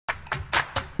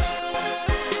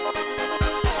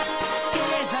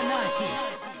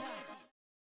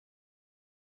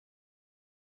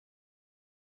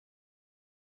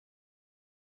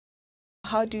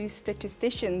how do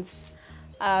statisticians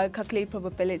calculate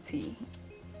probability?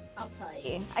 I'll tell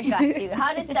you. I got you.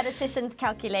 How do statisticians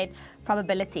calculate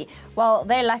probability? Well,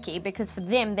 they're lucky because for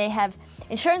them, they have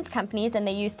insurance companies and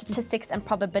they use statistics and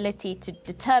probability to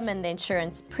determine the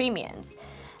insurance premiums.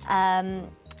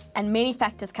 And many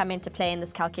factors come into play in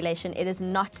this calculation. It is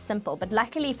not simple, but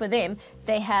luckily for them,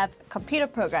 they have computer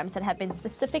programs that have been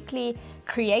specifically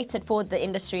created for the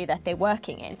industry that they're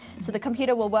working in. So the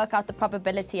computer will work out the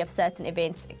probability of certain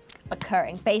events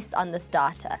occurring based on this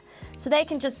data. So they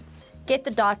can just get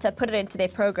the data, put it into their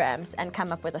programs, and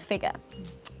come up with a figure.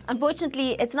 Unfortunately,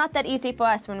 it's not that easy for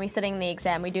us when we're sitting in the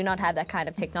exam. We do not have that kind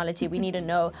of technology. We need to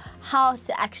know how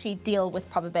to actually deal with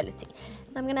probability.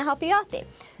 And I'm going to help you out there.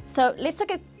 So let's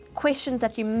look at questions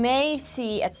that you may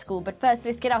see at school, but first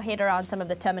let's get our head around some of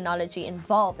the terminology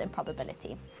involved in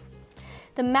probability.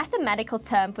 The mathematical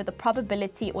term for the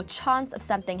probability or chance of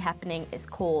something happening is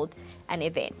called an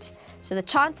event. So the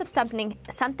chance of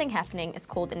something happening is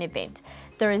called an event.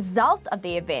 The result of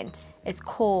the event is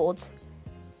called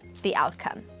the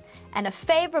outcome. And a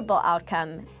favorable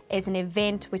outcome is an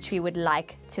event which we would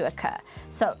like to occur.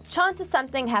 So chance of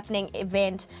something happening,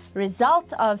 event,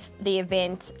 result of the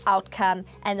event, outcome,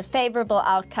 and the favorable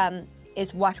outcome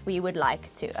is what we would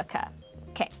like to occur.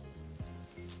 Okay.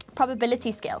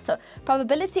 Probability scale. So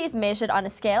probability is measured on a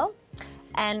scale,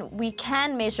 and we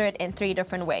can measure it in 3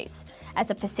 different ways. As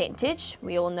a percentage,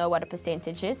 we all know what a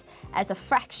percentage is, as a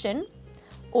fraction,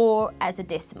 or as a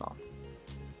decimal.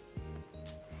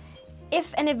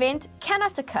 If an event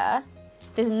cannot occur,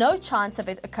 there's no chance of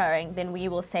it occurring, then we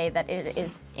will say that it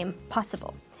is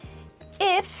impossible.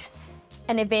 If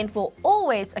an event will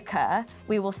always occur,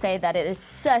 we will say that it is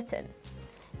certain.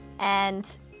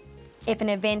 And if an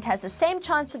event has the same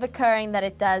chance of occurring that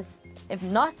it does if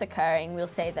not occurring, we'll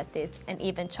say that there's an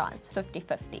even chance,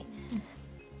 50-50.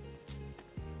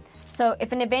 So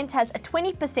if an event has a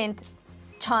 20%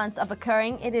 chance of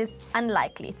occurring, it is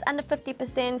unlikely. It's under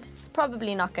 50%, it's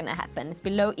probably not going to happen. It's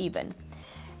below even.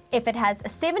 If it has a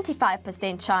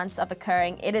 75% chance of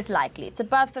occurring, it is likely. It's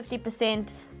above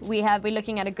 50%, we're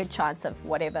looking at a good chance of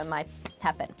whatever might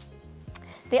happen.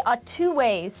 There are 2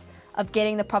 ways of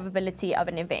getting the probability of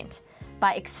an event: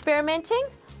 by experimenting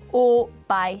or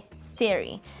by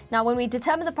theory. Now, when we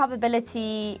determine the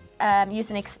probability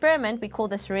using an experiment, we call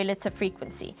this relative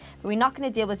frequency. But we're not going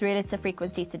to deal with relative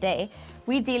frequency today.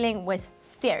 We're dealing with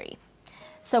theory.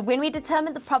 So when we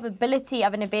determine the probability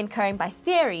of an event occurring by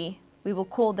theory, we will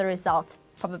call the result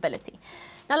probability.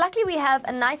 Now, luckily, we have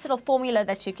a nice little formula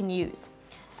that you can use.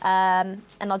 And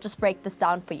I'll just break this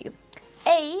down for you.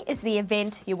 A is the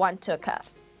event you want to occur.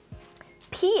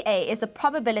 PA is the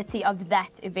probability of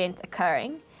that event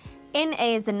occurring.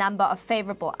 NA is the number of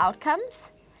favorable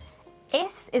outcomes.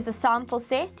 S is a sample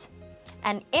set.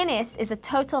 And NS is the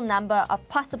total number of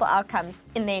possible outcomes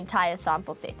in the entire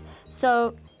sample set.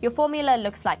 So your formula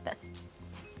looks like this.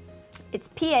 It's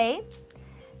PA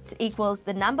equals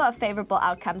the number of favorable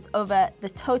outcomes over the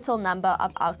total number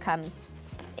of outcomes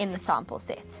in the sample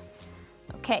set.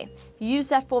 Okay, use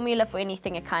that formula for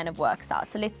anything, it kind of works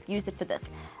out. So let's use it for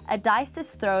this. A dice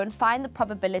is thrown, find the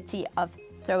probability of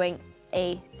throwing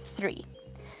a 3.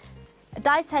 A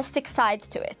dice has 6 sides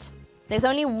to it. There's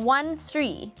only 1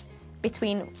 3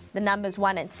 between the numbers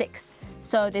 1 and 6.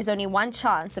 So there's only 1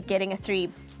 chance of getting a 3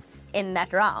 in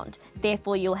that round.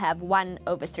 Therefore, you'll have 1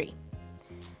 over 3.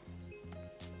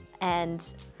 And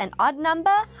an odd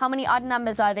number, how many odd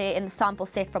numbers are there in the sample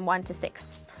set from 1 to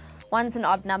 6? 1's an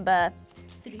odd number,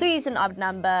 3 is an odd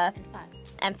number,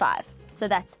 and 5. So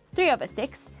that's 3 over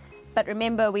 6. But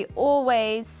remember, we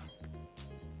always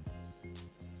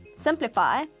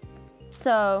simplify.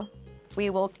 So we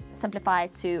will simplify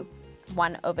to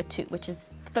 1 over 2, which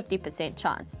is 50%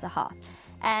 chance. It's a half.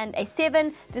 And a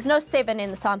 7, there's no 7 in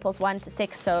the samples 1 to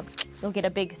 6, so you'll get a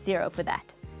big 0 for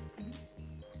that.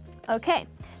 Okay,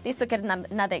 let's look at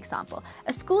another example.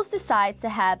 A school decides to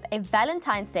have a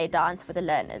Valentine's Day dance for the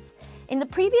learners. In the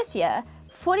previous year,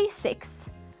 46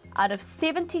 out of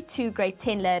 72 grade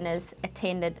 10 learners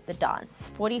attended the dance.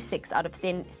 46 out of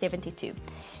 72.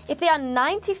 If there are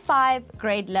 95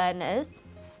 grade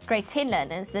 10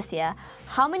 learners this year,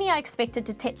 how many are expected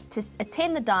to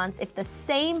attend the dance if the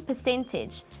same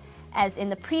percentage as in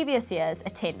the previous years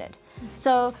attended?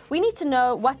 So we need to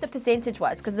know what the percentage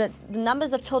was, because the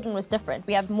numbers of children was different.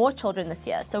 We have more children this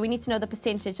year, so we need to know the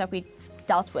percentage that we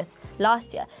dealt with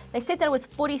last year. They said that it was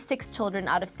 46 children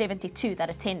out of 72 that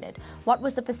attended. What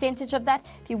was the percentage of that?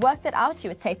 If you work that out,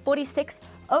 you would say 46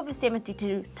 over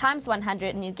 72 times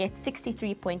 100, and you get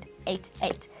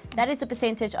 63.88. That is the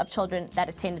percentage of children that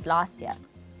attended last year.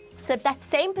 So if that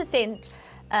same percent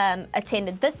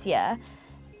attended this year,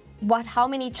 how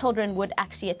many children would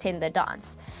actually attend the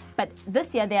dance. But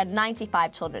this year there are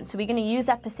 95 children, so we're going to use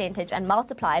that percentage and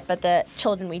multiply it, but the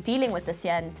children we're dealing with this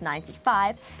year, and it's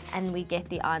 95, and we get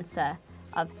the answer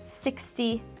of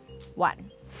 61.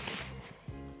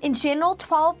 In general,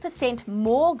 12%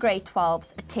 more grade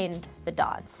 12s attend the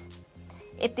dance.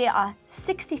 If there are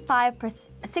 65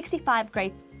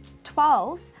 grade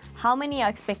 12s, how many are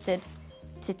expected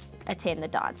to attend the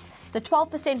dance? So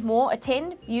 12% more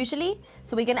attend usually,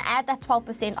 so we're going to add that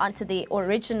 12% onto the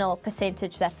original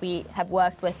percentage that we have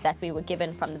worked with, that we were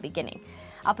given from the beginning.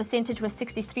 Our percentage was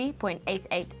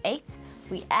 63.888.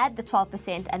 We add the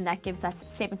 12% and that gives us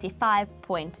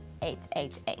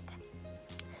 75.888.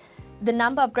 The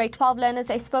number of grade 12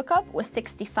 learners I spoke of was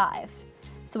 65.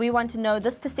 So we want to know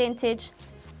this percentage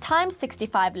times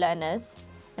 65 learners,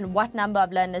 and what number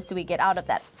of learners do we get out of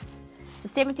that? So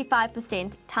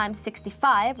 75% times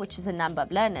 65, which is a number of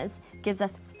learners, gives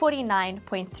us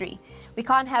 49.3. We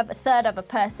can't have a third of a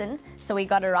person, so we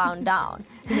got to round down.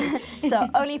 So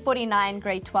only 49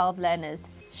 grade 12 learners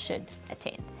should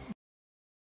attend.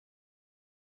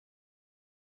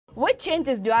 What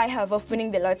chances do I have of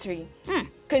winning the lottery?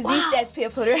 Because these stats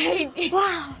people, right?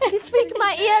 Wow, you speak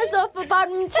my ears off about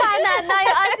China and now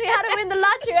you ask me how to win the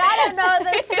lottery. I don't know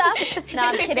this stuff. No,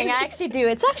 I'm kidding, I actually do.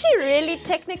 It's actually really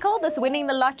technical, this winning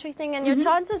the lottery thing, and your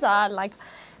chances are like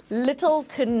little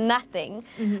to nothing.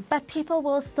 But people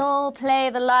will still play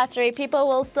the lottery. People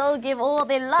will still give all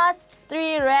their last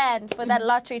 3 rand for that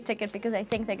lottery ticket because they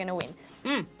think they're going to win.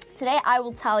 Today I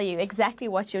will tell you exactly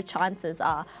what your chances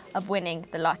are of winning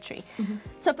the lottery.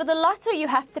 So for the lotto you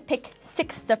have to pick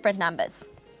 6 different numbers.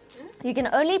 You can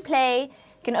only pick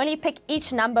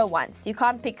each number once. You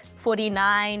can't pick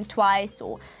 49 twice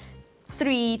or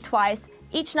 3 twice.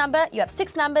 Each number, you have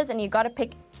 6 numbers and you got to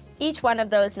pick each one of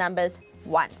those numbers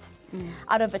once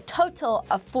out of a total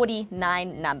of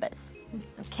 49 numbers.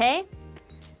 Okay?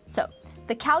 So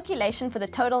the calculation for the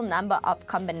total number of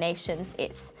combinations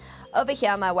is, over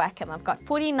here on my Wacom, I've got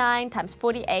 49 times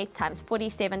 48 times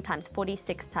 47 times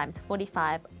 46 times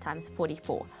 45 times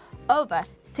 44 over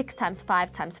 6 times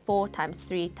 5 times 4 times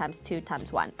 3 times 2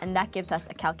 times 1. And that gives us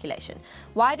a calculation.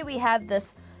 Why do we have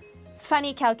this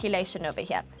funny calculation over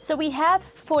here? So we have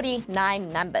 49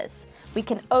 numbers. We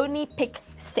can only pick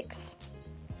 6,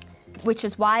 which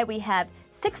is why we have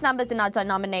 6 numbers in our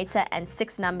denominator and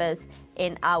 6 numbers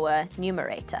in our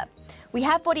numerator. We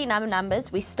have 49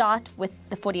 numbers, we start with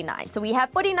the 49. So we have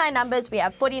 49 numbers, we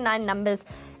have 49 numbers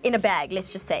in a bag,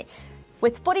 let's just say.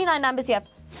 With 49 numbers, you have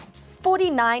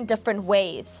 49 different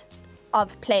ways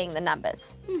of playing the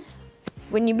numbers.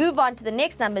 When you move on to the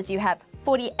next numbers, you have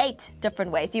 48 different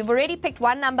ways. You've already picked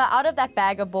one number out of that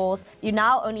bag of balls. You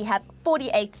now only have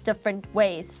 48 different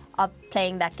ways of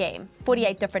playing that game.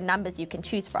 48 different numbers you can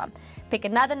choose from. Pick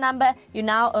another number, you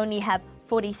now only have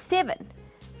 47.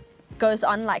 Goes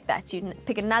on like that. You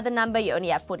pick another number, you only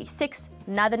have 46.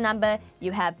 Another number,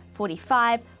 you have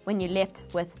 45 when you're left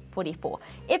with 44.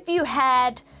 If you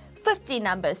had 50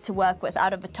 numbers to work with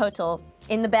out of a total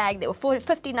in the bag, there were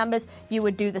 50 numbers, you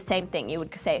would do the same thing. You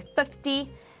would say 50,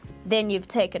 then you've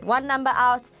taken one number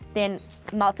out, then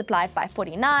multiply it by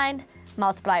 49,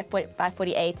 multiply it by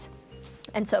 48,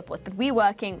 and so forth. But we're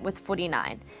working with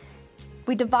 49.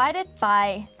 We divide it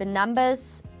by the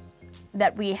numbers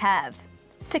that we have.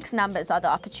 6 numbers are the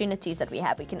opportunities that we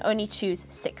have. We can only choose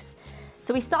 6.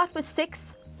 So we start with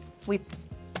 6. We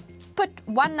put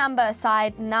one number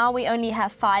aside. Now we only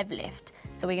have 5 left.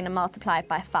 So we're going to multiply it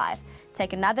by 5.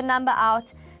 Take another number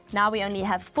out. Now we only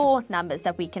have 4 numbers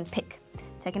that we can pick.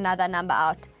 Take another number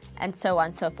out, and so on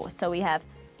and so forth. So we have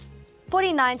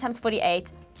 49 times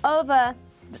 48 over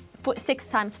 6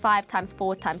 times 5 times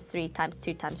 4 times 3 times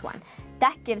 2 times 1.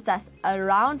 That gives us a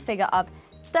round figure of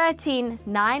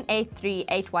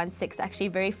 13,983,816. Actually,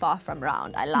 very far from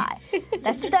round. I lie.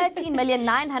 That's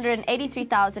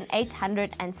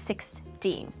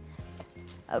 13,983,816.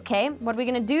 Okay, what we're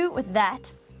going to do with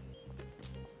that.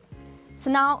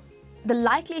 So now, the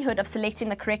likelihood of selecting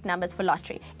the correct numbers for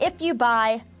lottery. If you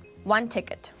buy one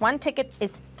ticket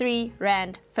is 3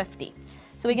 Rand 50.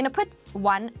 So we're going to put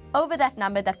 1 over that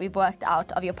number that we've worked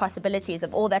out of your possibilities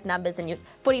of all that numbers, and your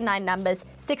 49 numbers,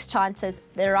 6 chances.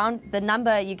 The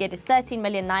number you get is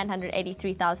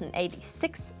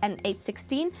 13,983,086 and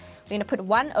 816. We're going to put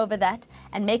 1 over that,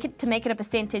 and to make it a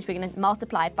percentage, we're going to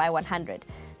multiply it by 100.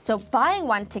 So buying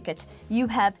one ticket, you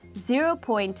have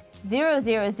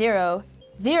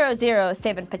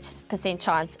 0.000007%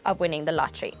 chance of winning the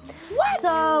lottery. What?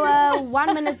 So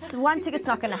one ticket's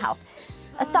not going to help.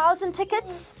 1,000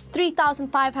 tickets,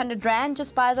 3,500 Rand,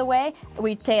 just by the way.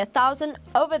 We'd say 1,000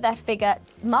 over that figure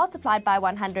multiplied by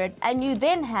 100, and you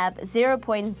then have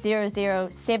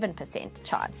 0.007%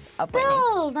 chance of winning.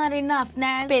 Still not enough,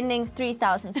 Naz. Spending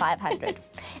 3,500.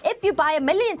 If you buy 1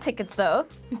 million tickets, though,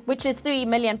 which is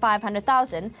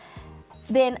 3,500,000,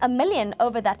 then 1 million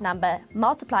over that number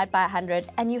multiplied by 100,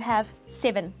 and you have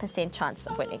 7% chance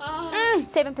of winning.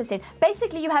 7%.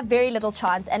 Basically, you have very little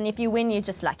chance, and if you win, you're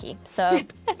just lucky. So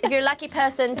if you're a lucky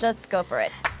person, just go for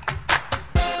it.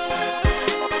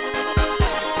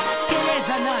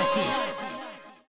 Beleza, Nath.